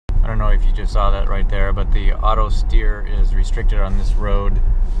don't know if you just saw that right there, but the auto steer is restricted on this road.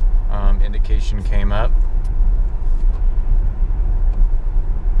 Indication came up.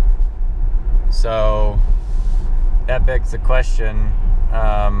 So that begs the question,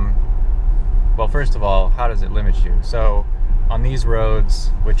 well, first of all, how does it limit you? So on these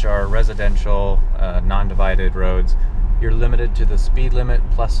roads, which are residential, non-divided roads, you're limited to the speed limit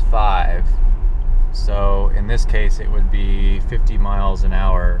plus 5. So in this case, it would be 50 miles an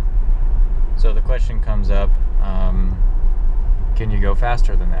hour. So the question comes up, can you go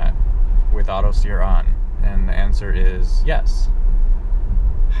faster than that with auto steer on? And the answer is yes.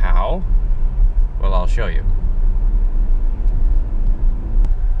 How? Well, I'll show you.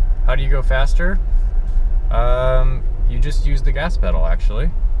 How do you go faster? You just use the gas pedal,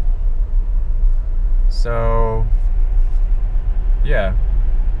 actually. So yeah,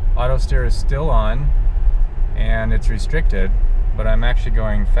 auto steer is still on and it's restricted, but I'm actually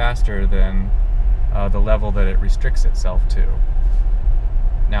going faster than the level that it restricts itself to.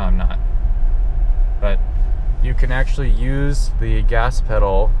 Now I'm not. But you can actually use the gas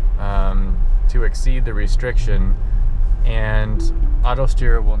pedal to exceed the restriction, and auto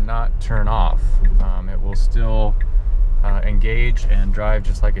steer will not turn off. It will still engage and drive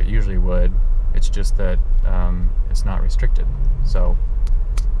just like it usually would. It's just that it's not restricted. So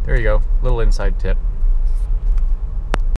there you go, little inside tip.